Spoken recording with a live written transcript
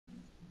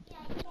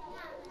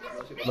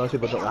Most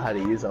people don't know how to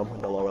use them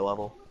in the lower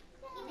level.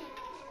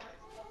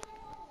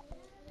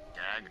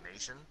 Gag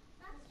Nation?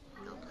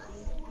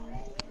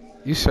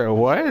 You said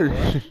what?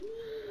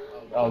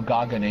 Oh,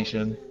 Gaga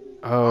Nation.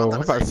 Oh,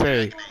 I'm about to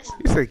say.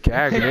 You said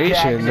Gag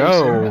Nation.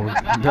 No,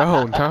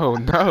 no, no,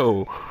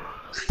 no.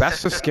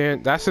 That's the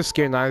skin. That's the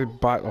skin I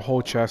bought a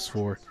whole chest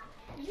for.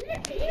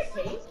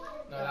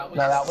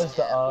 No, that was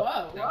the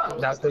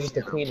that was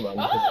the Queen one,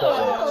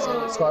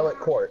 the Scarlet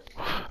Court.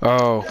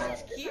 Oh.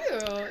 That's cute.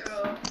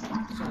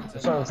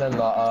 This one's in the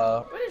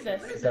What is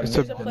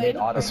this? the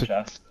mid-autumn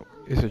chest.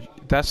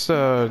 That's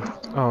stuff.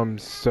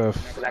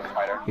 The next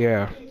fighter.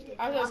 Yeah.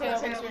 I was gonna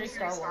say that looks very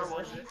Star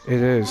Wars.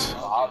 It is.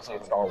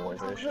 Obviously Star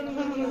Wars-ish.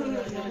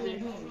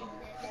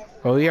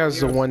 Oh, he has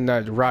the one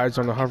that rides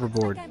on the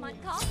hoverboard.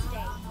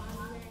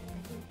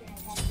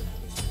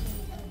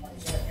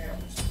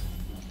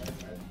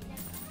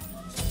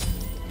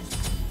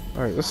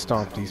 Alright, let's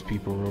stomp these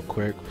people real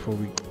quick before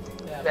we...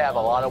 They have a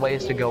lot of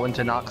ways to go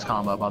into Nox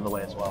combo, by the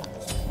way, as well.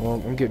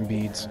 Well, I'm getting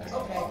beads.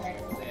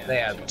 They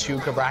have 2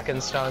 Kabrakan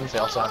stuns, they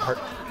also have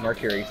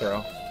Mercury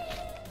throw.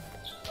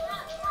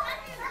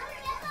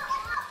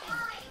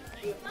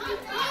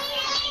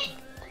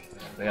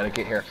 They gotta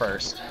get here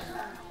first.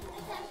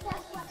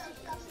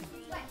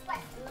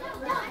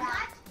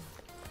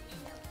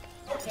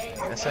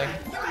 Missing.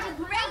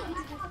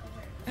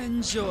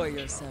 Enjoy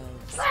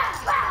yourselves.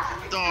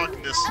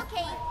 Darkness.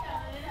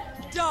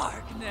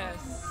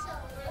 Darkness.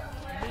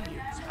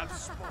 Minions have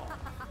spawned.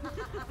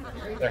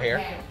 They're here.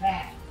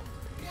 Yeah,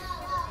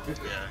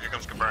 here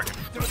comes Kabrakan.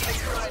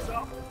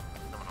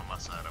 Coming on my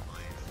side, I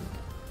believe.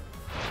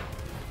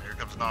 Here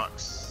comes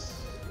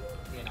Nox.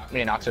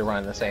 Me and Nox are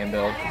running the same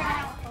build.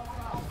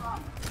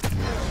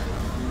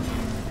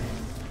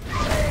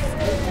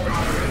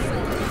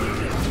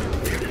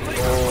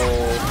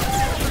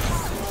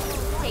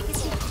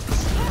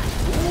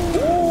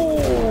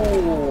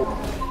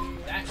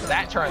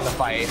 That turned the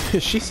fight.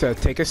 She said,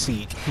 take a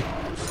seat.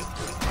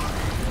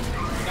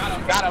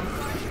 Got him.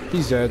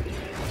 He's dead.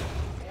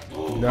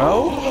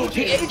 No?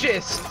 He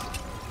ages.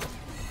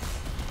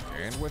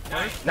 And with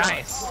first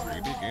Nice. we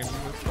begin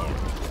with start.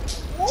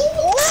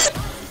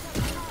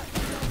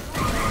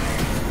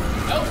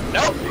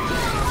 Nope.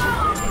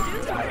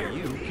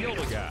 You killed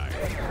a guy.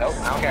 Nope,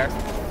 I don't care.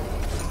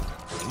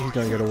 He's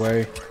gonna get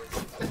away.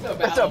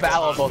 It's a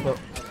battle of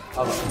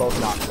both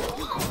Nox.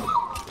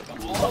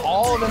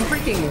 All of them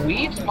freaking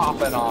weeds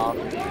popping off.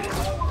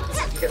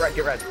 Get red,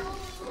 get red.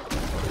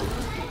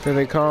 Here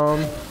they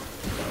come.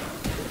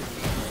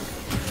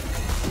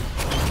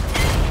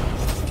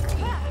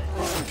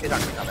 He's not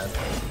gonna come in.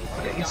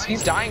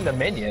 He's dying to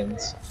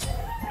minions.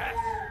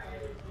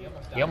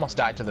 He almost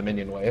died to the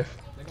minion wave.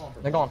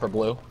 They're going for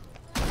blue.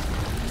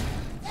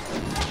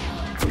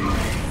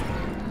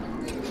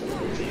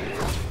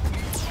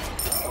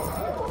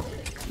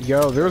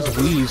 Yo, there's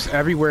weaves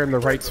everywhere in the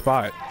right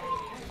spot.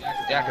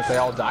 Yeah, because they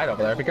all died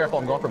over there. Be careful,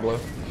 I'm going for blue.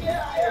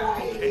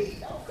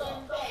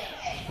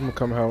 I'm gonna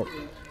come help.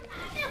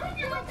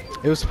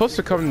 It was supposed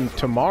to come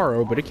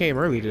tomorrow, but it came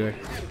early today.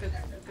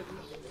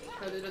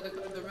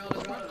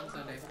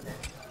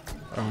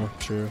 Oh,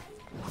 true.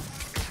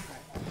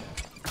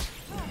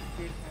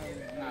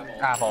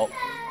 Apple.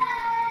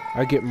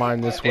 I get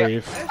mine this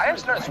wave. I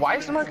just noticed, why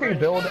does the Mercury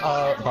build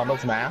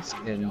Bumba's mask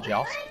in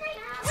Joust?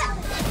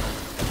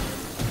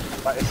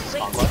 But it's a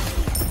conquest.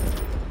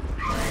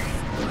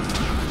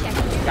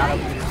 Got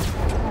him.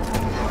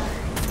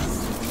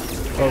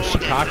 Oh, she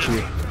caught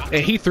you.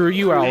 And he threw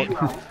you out.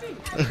 Yeah.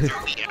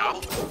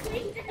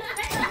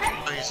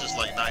 He's just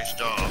like, nice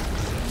job.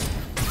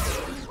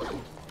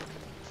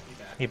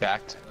 He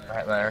backed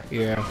right there.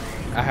 Yeah,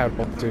 I have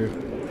one too.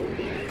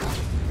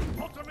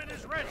 Ultimate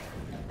is ready.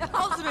 The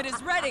ultimate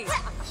is ready.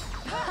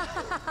 I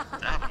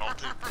have an ult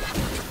too.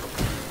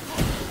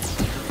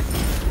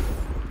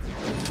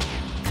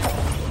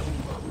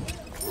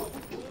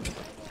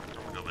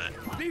 Go back.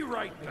 Be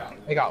right back.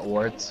 They got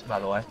wards, by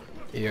the way.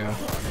 Yeah.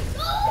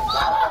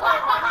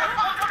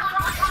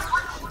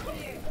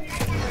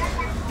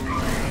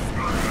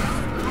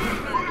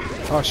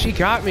 Oh, she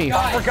got me.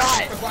 I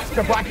forgot!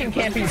 The Blacking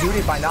can't be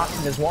booted by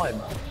Noxing his one.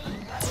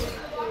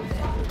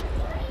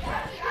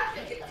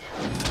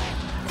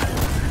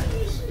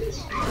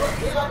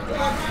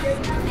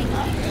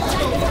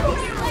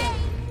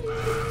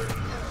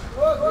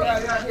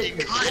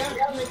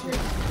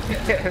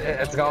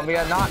 It's gonna be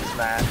a Nox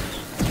match.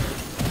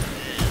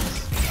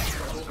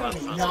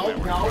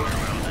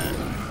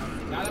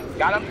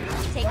 Got him.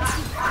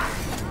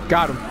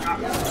 Got him.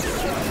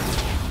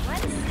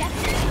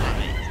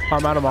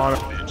 I'm out of mana.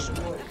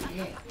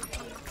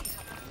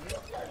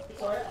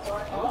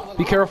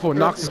 Be careful,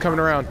 Nox is coming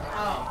around.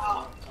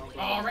 Oh,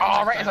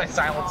 right as I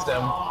silenced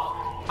him.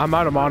 I'm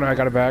out of mana, I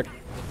got it back.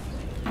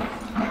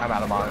 I'm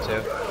out of mana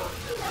too.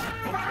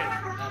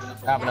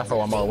 I have enough for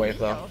one more wave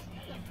though.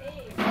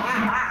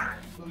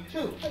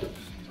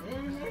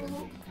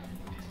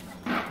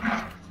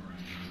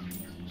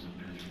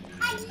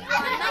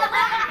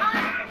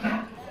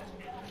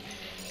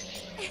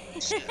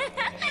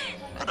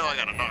 I know I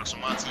got a Nox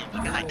on my team,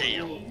 but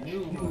goddamn.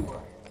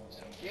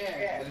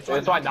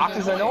 That's why Nox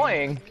is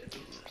annoying.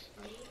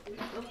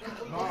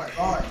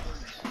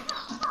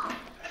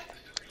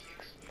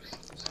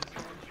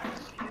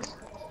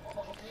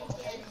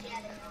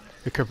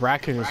 The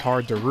Kabrakan is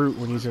hard to root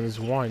when he's in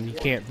his one. He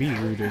can't be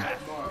rooted.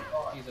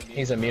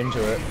 He's immune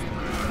to it.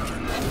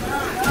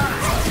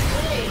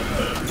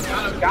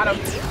 Got him.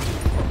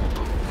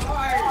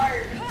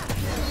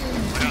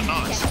 I got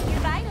Nox.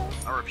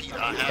 I repeat,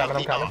 I have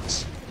the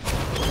Nox.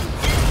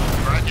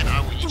 Kraken,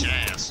 I will eat your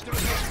ass.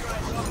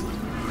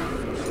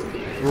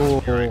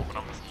 Ooh.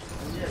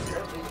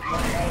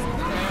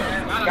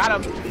 Got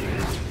him.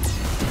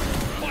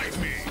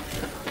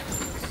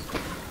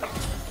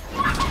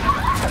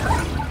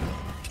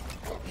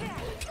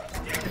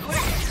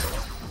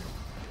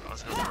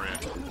 Let's go for red.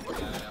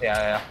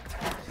 Yeah.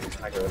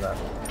 I agree with that.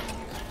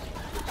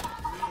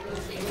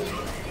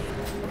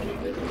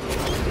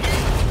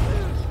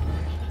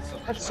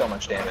 That's so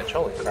much damage.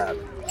 Holy crap.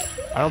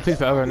 I don't think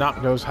the other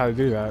knock knows how to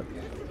do that.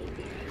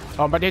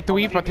 Oh, but hit the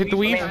weave, but hit the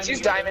weave. I mean,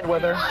 she's diamond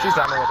with her. She's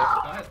diamond with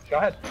her. Go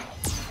ahead.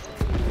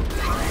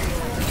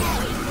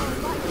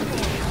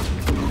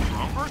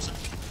 Wrong person.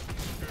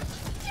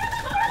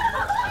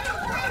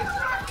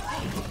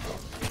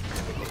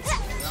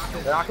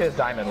 Naka is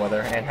diamond with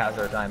her and has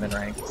her diamond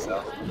rank,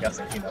 so I'm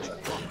guessing he knows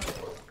it.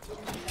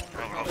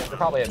 They're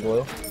probably in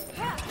blue.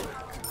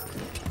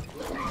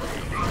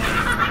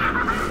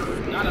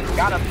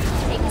 Got him.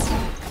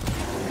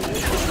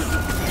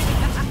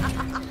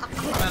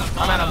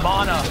 I'm out of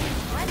mana.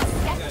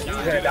 He's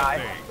gonna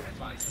die.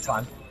 It's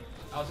fine.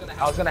 I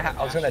was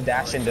gonna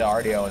dash into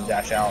RDO and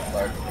dash out,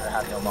 but I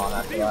had no mana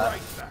after that.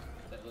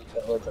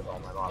 It really took all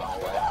my mana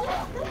away.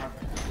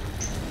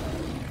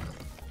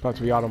 About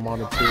to be auto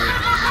mana too.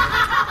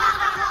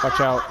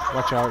 Watch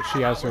out,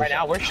 she has her. Right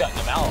now we're shutting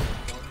them out.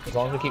 As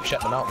long as we keep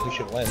shutting them out, we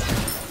should win.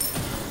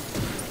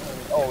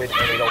 Oh, we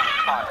go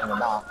caught in the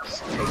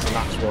Nox, because the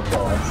Nox will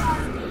kill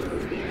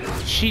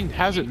us. She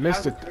hasn't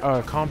missed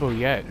a combo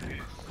yet.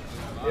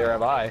 Here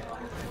have I.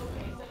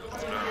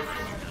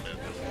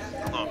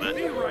 Oh, man.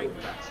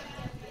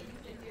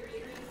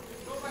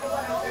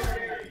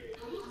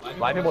 A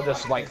lot of people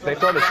just like, they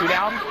throw the shoe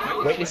down,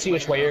 wait to see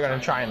which way you're gonna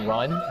try and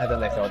run, and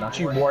then they throw it down.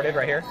 She warded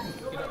right here.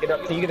 Get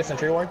up, can you get a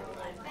sentry ward?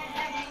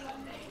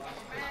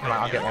 Come on,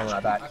 I'll get one when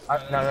I'm back.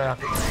 No.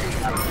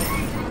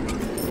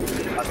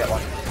 I'll get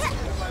one.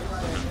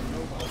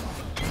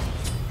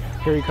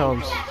 Here he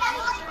comes.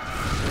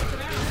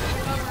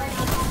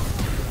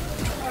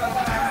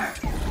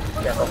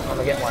 Careful, I'm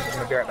gonna get one. I'm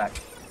gonna be right back.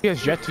 He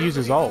has yet to use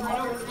his ult.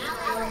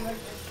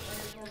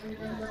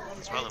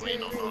 It's probably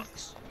waiting on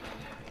Nox.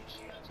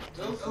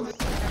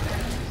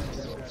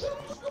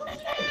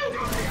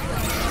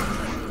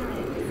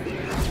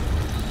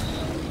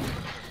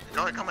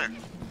 Go ahead, come here.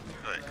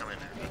 Go ahead, come in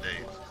here.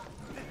 Dave.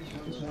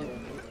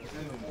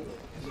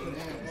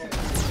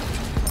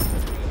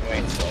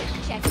 Wait,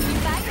 Check your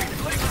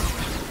vitals.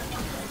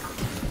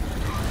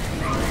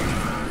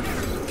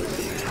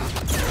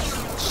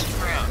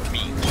 Crap,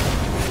 me.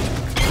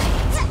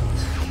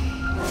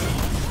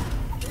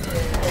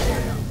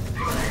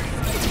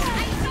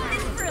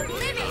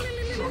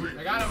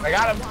 I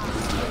got him.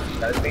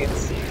 That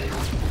means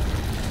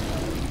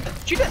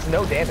she does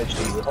no damage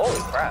to you. Holy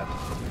crap.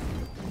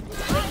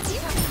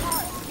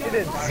 He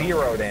did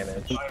 0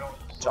 damage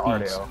to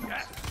Ardio.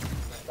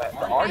 But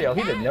for Ardio,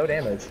 he did no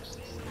damage.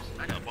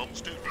 I got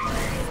bubbles too.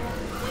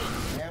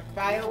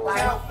 Time for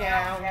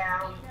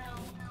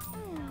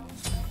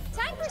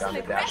Time some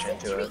to dash aggressive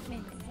into it.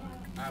 treatment.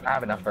 I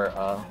have enough for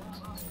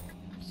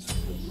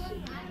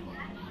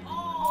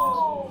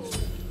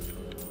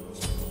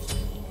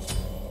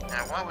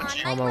Now, why would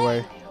you? On my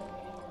way.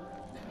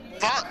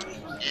 Fuck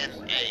in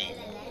A.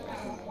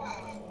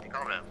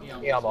 Calm down.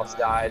 he almost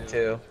died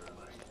too.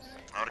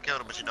 I would've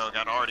killed him, but you know, I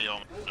got already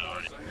on.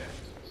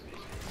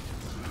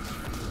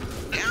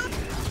 Damn.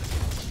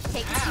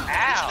 Take a seat.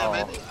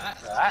 Ow!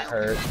 That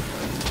hurt.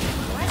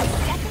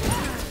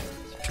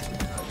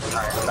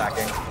 Alright, I'm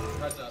backing.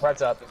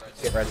 Red's up.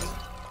 Get red.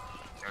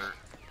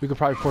 We could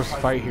probably force a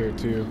fight here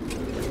too.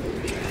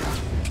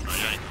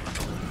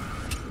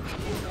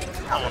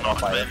 Oh no,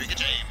 fight baby, it. get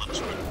your aim up.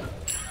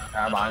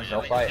 Never mind,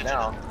 no fight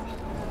now.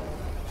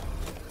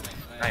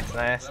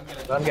 Nice.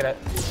 Let him get it.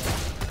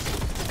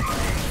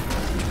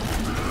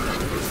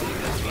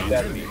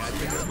 Dead.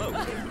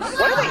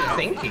 What are they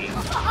thinking?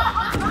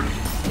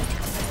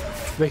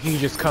 Like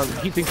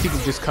he thinks he can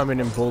just come in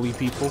and bully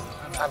people.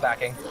 I'm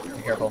backing.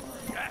 Be careful.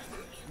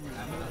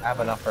 I have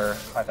enough for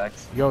 5x.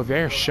 Yo,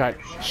 they're shut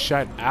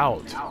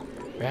out.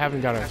 They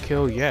haven't got a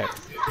kill yet.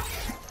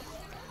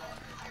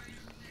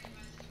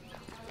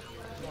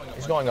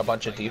 He's going a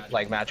bunch of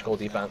magical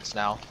defense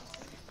now.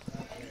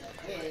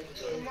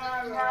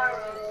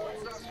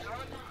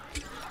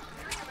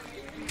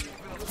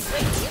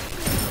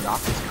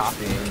 Nox is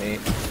copying me.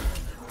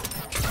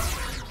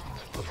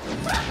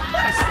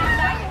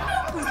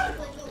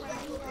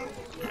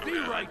 Be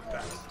right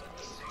back.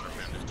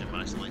 Just do my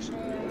isolation.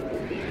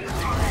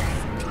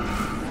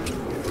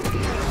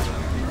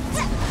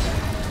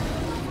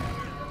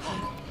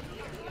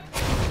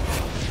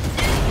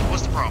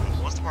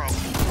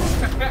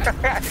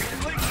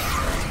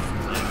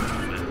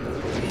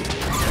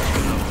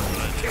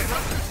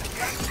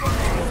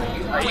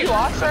 Are you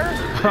lost, sir?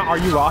 Are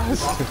you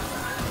lost?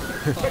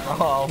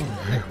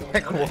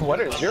 What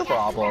is your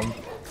problem?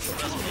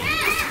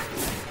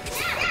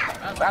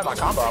 That's my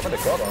combo. I'm gonna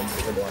kill them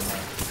if they're doing that.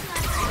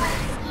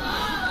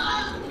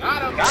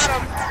 Got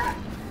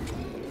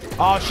him!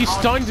 Oh, she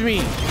stunned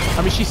me.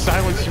 I mean, she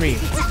silenced me.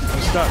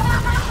 I'm stuck.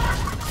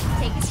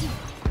 Take a seat.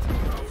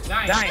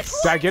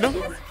 Nice! Did I get him?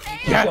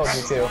 Yes!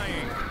 Yes. Killed me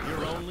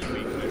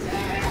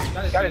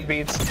too. Got his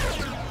beats.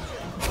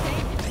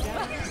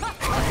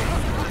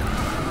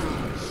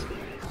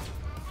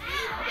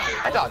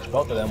 I dodged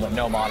both of them with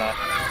no mana.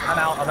 I'm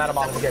out of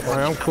mana to get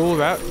Alright, I'm cool.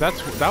 That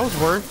was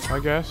worth, I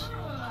guess.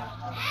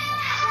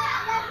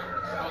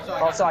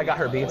 Also, I got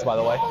her beats, by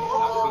the way.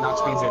 Knock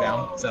speeds are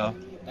down, so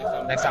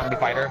next time we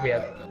fight her,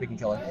 we can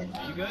kill her.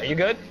 Are you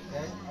good?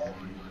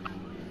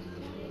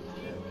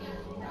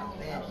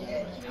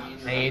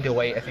 I need to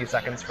wait a few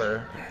seconds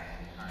for...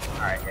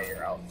 Alright, yeah,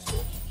 you're out.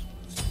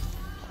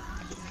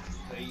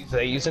 Do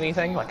they use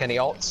anything? Like any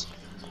ults?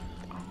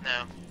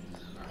 No.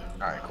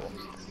 Alright, cool.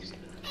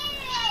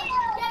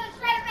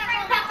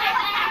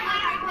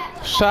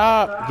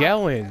 Stop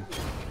yelling.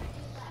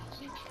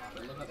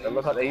 It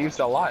looked like they used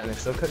a lot and they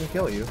still couldn't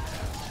kill you.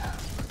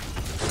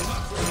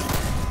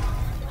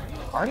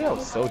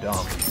 Ardio's so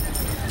dumb.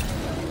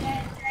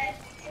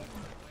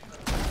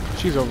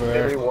 She's over They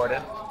there.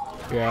 rewarded.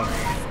 Yeah.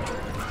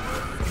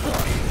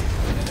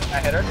 I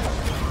hit her.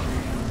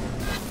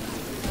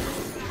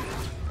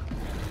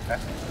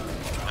 Okay.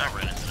 I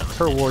ran into them.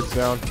 Her ward's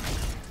down.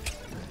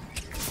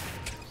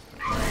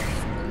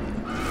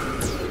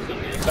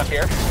 Stuck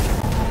here.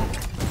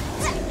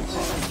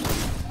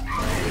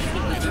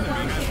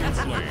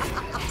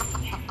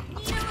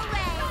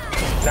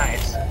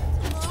 Nice.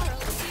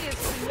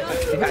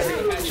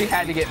 She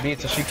had to get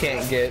beat, so she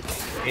can't get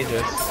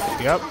Aegis.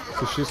 Yep.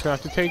 So she's gonna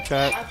have to take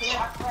that.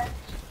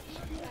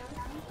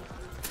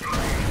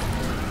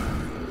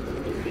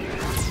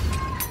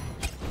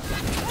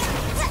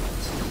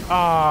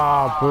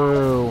 Ah,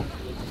 boo.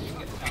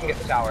 You can get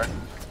the tower.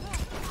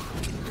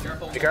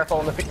 Be careful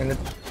in the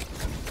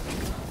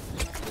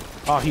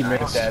Oh, he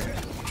missed. dead.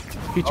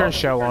 He turned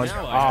shell on.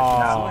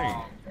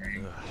 Oh.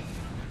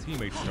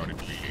 Teammates started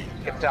bleeding.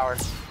 Get the tower.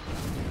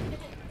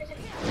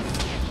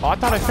 Oh, I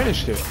thought I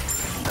finished it.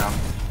 No.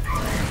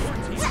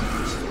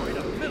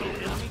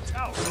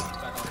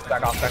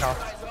 Back off, back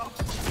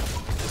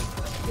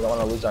off. We don't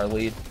want to lose our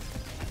lead.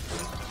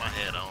 In my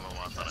head, I don't know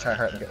why I thought Try I to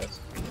hurt had and get this.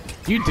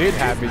 You did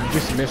have it. You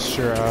just missed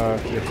your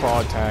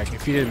claw attack.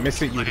 If you didn't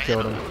miss it, you'd have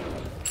killed him.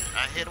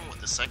 I hit him with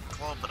the second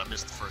claw, but I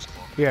missed the first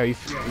claw. Yeah, you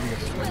missed.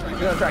 You're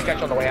gonna try and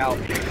catch on the way out.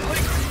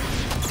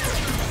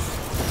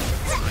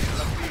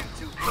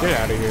 Get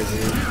out of here,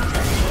 dude.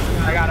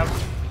 I got him.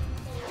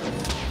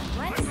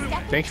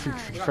 Thanks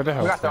for the We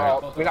health got their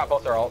back. ult. We got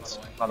both their ults,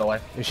 by the way.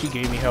 And she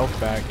gave me health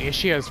back. And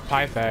she has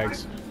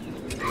Pythags.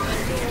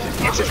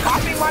 It's just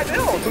copying my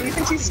build. Who do you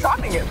think she's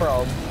copying it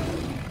from?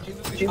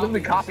 She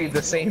literally copied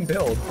the same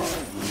build.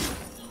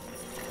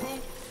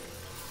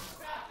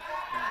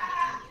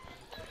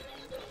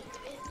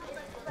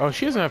 Oh,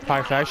 she doesn't have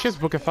Pythags. She has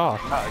Book of Thoth.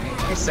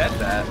 Oh, you said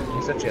that.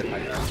 You said she had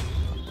like that.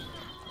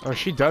 Oh,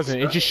 she doesn't.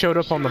 It just showed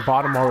up on the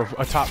bottom or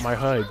atop my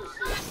HUD.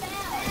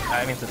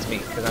 That means it's me,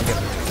 because I'm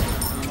getting...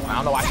 I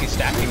don't know why she's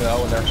stacking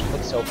though when they're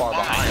so far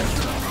behind.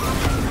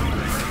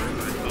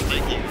 Oh,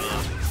 thank you.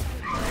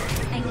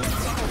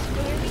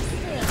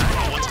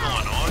 What's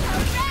going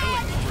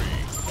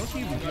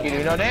on? You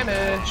do no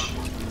damage.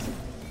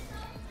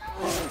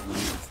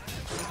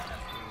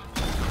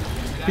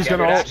 He's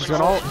gonna ult. He's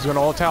gonna ult. He's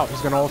gonna ult out.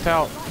 He's gonna ult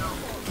out.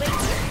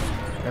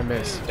 I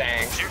missed.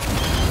 Dang.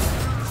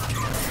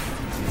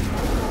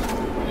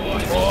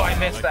 Oh, I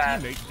missed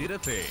that. Teammate did a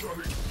thing.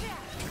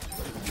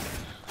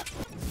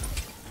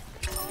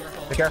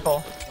 Be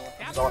careful.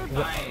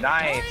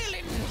 Nice.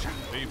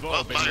 They've Oh,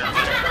 all been fire.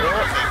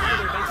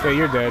 Yeah,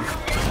 you're dead.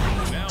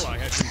 now I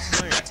had some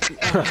slant.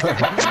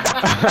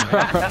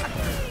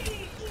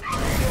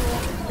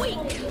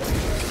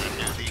 I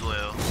knew he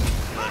will,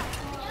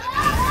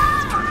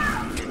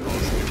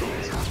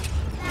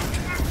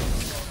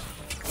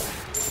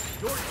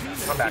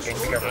 I'm backing.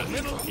 Be careful.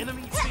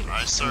 Enemy team. but I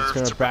He's served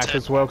gonna to back protect.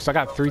 as well because I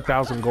got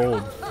 3,000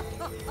 gold.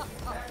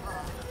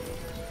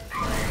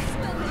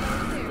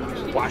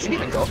 Wow, she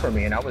didn't even go for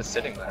me, and I was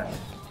sitting there.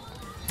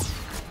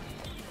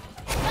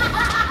 Be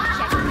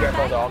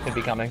careful, the ult could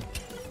be coming.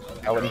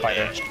 I wouldn't fight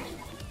her.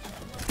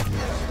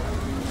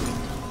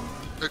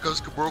 There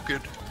goes Broken.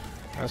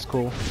 That's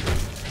cool.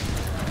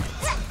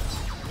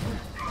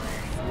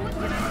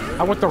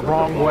 I went the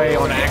wrong way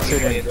on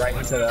accident. Right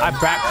into the... I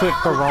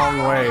backflipped the wrong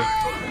way.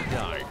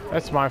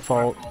 That's my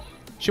fault.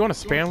 She want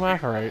to spam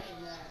laugh? Alright.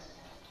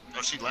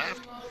 Oh, she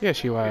laughed? Yeah,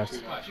 she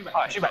laughed.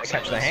 Oh, she about to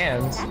catch the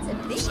hands.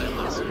 That's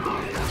a big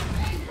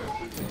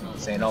deal.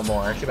 Say no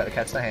more. She about to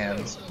catch the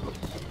hands.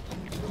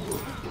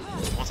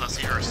 Once I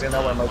see her, She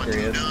know where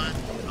Mercury is. done,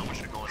 I want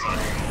you to go inside.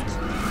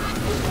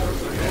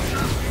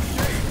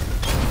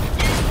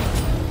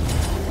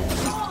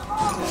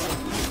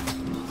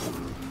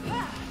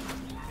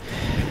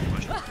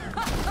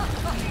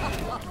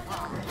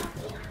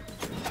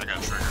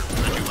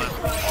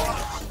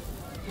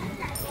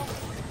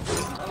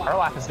 Our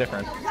laugh is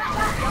different.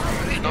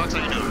 Hey, Nox,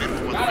 how you doing, man?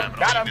 Before the rabbit,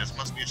 Got him. this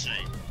must be a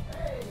shame.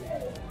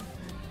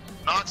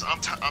 Nox, I'm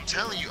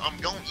telling you, I'm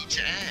gonna eat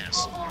your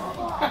ass.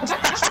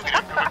 Just look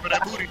at him coming for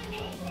that booty.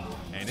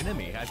 An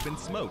enemy has been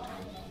smoked.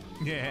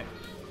 Yeah.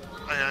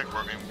 Hey, I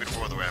working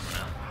before the rabbit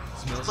now.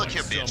 Smells Look like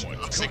here, bitch. someone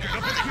I'm sick of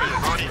cooking up it. a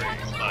kill.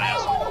 Already.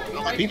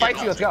 My ass. He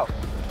fights you, let's go.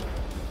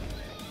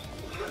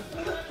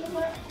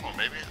 Come on,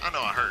 baby. I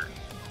know I heard.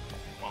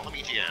 Come on, let me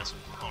eat your ass.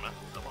 Come on now.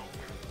 Come on.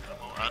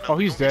 Come on. I know. Oh,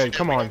 he's We gonna dead. get you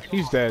Come We on, gonna-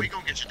 he's dead. We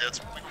gonna get you dead.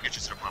 We gonna get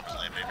you to the promised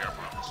land, baby. I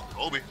promise.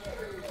 Obi.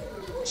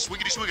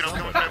 Swiggity swiggy, I'm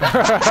coming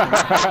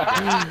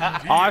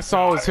back. All I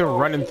saw was him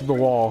running through the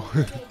wall.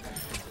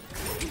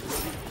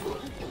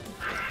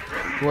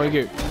 You wanna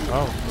get?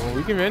 Oh, well,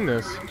 we can win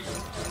this.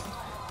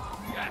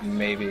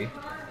 Maybe.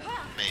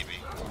 Maybe.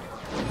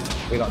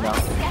 We don't know.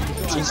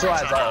 She still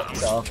has ult,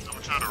 so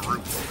I'm trying to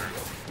root for her.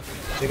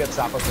 she could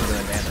stop us with an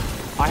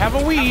advantage. I have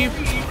a weave.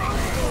 She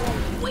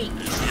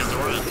has the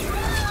run.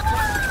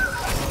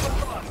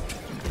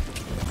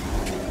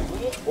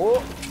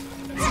 Oh!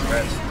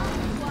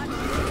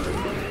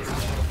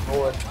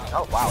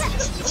 Oh wow.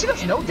 She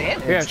does no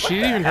damage. Yeah, What she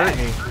the didn't even heck?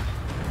 hurt me.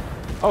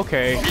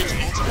 Okay. Oh,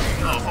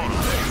 hold on.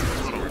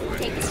 Hold on real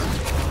quick.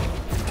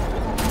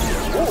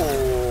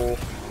 Ooh.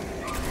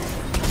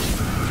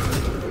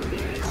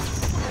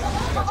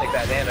 Gonna take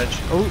that damage.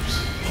 Oops.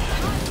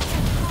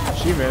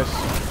 She missed.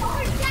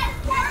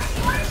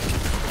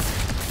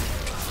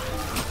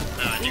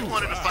 You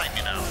wanted to fight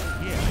me now.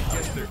 Yeah, I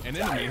guess an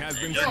enemy has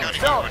been You're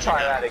smoked. gonna Don't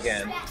try that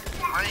again.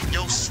 bring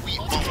your sweet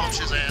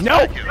bumptious ass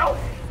Nope. back here.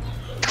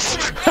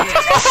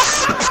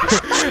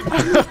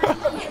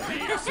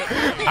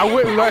 I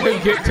wouldn't let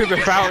him get to the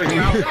fountain.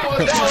 That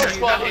was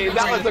funny.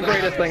 That was the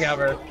greatest thing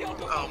ever.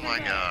 Oh my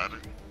god.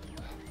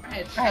 I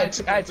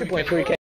had I had 2.3K.